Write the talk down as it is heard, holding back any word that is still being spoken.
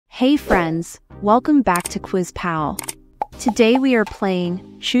Hey friends, welcome back to Quiz Pal. Today we are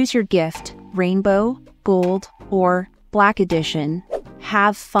playing Choose Your Gift, Rainbow, Gold, or Black Edition.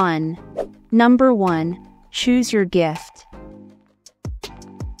 Have fun. Number 1. Choose your gift.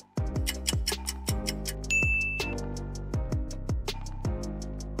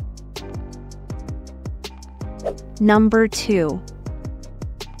 Number 2.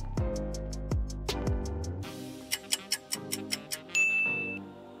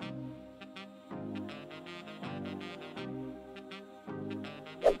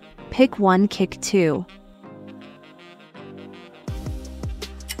 Pick 1, kick 2.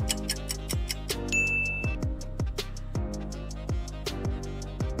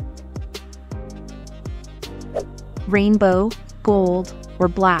 Rainbow, gold, or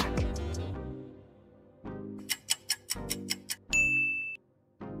black.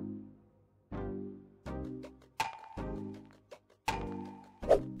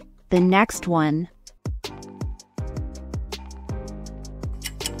 The next one.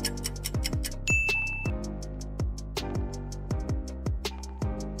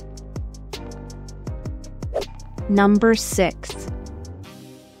 Number 6.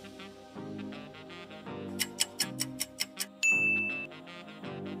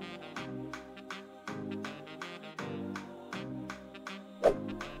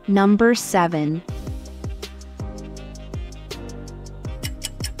 Number 7.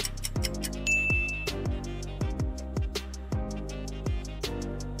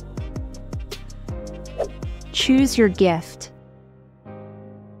 Choose your gift.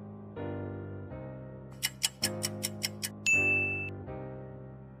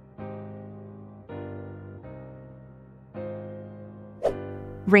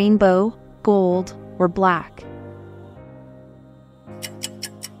 Rainbow, gold, or black.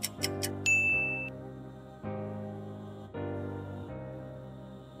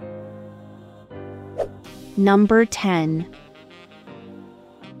 Number 10.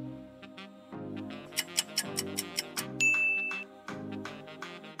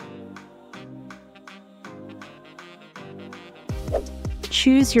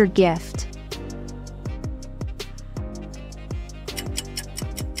 Choose your gift.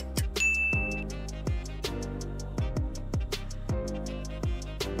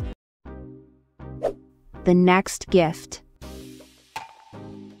 The next gift.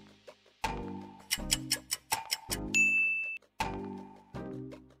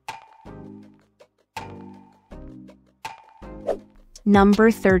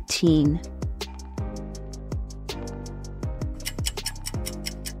 Number 13.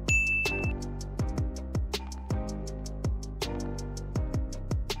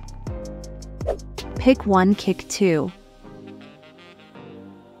 Pick 1, kick 2.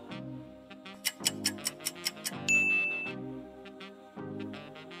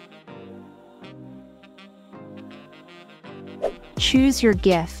 Choose your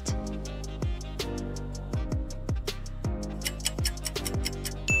gift.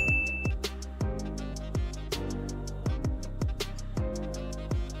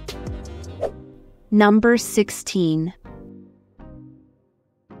 Number 16.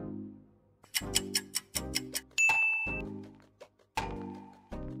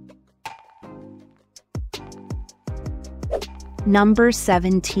 Number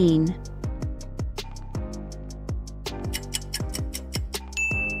 17.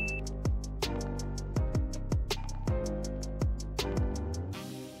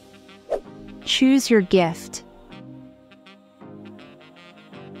 Choose your gift.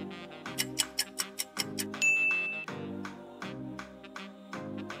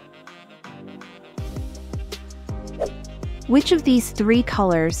 Which of these 3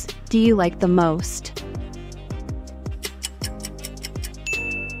 colors do you like the most?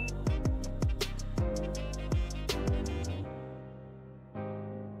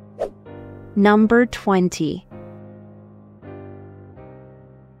 Number 20.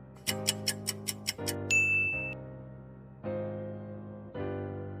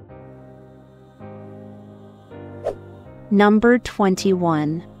 Number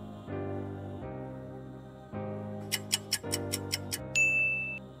 21.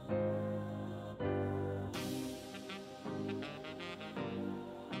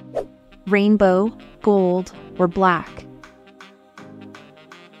 Rainbow, gold, or black.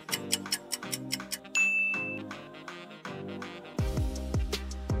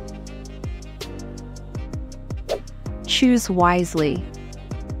 Choose wisely.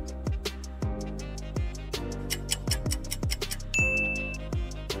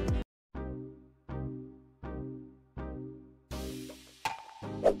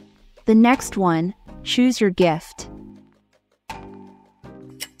 The next one, choose your gift.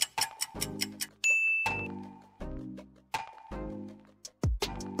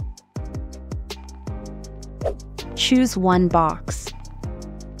 Choose one box.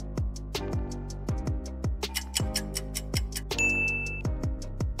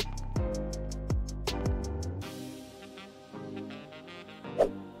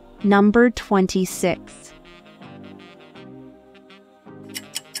 Number 26.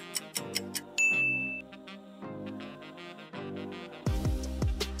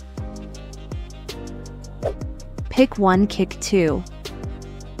 Pick one, kick two.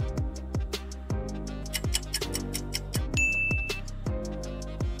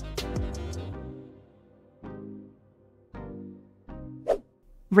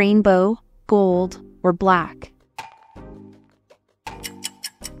 Rainbow, gold, or black.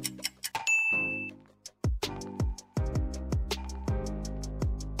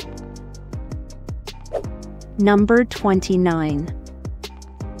 Number 29.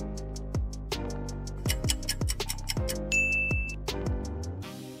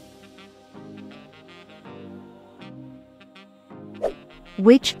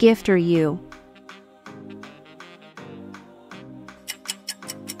 Which gift are you?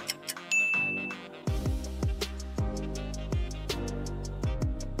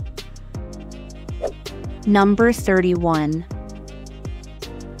 Number 31.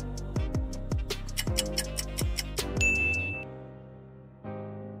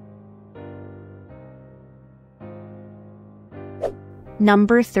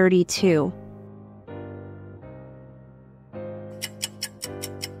 Number 32.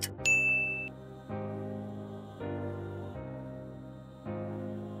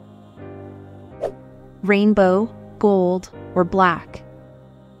 Rainbow, gold, or black.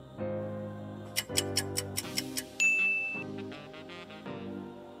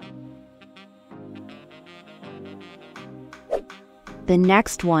 The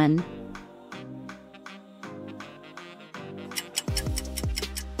next one.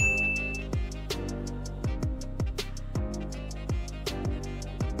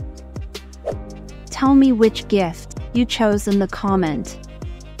 Tell me which gift you chose in the comment.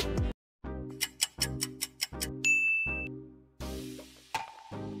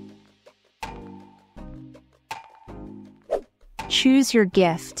 Choose your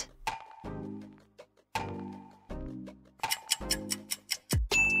gift.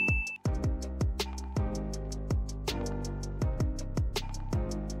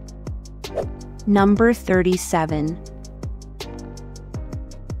 Number 37.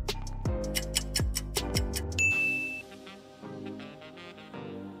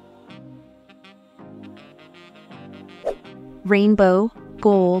 Rainbow,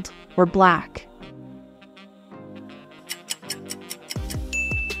 gold, or black.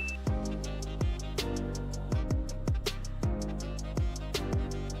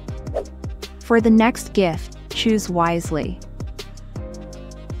 For the next gift, choose wisely.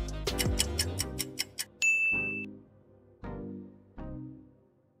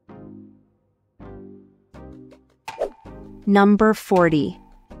 Number 40.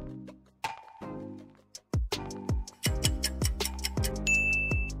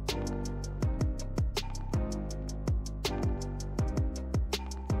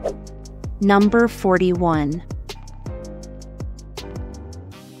 Number 41.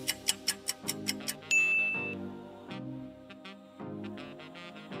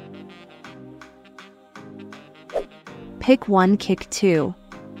 Pick one, kick two.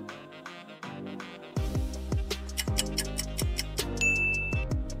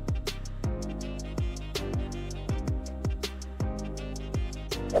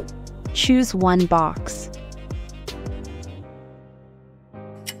 Choose one box.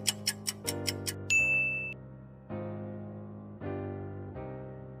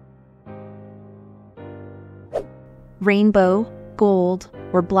 Rainbow, gold,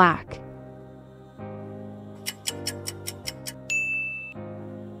 or black.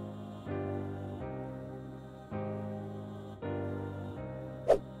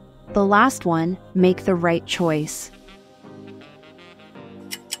 The last one, make the right choice.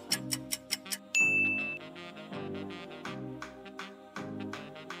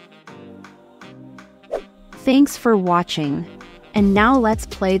 Thanks for watching. And now let's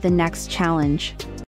play the next challenge.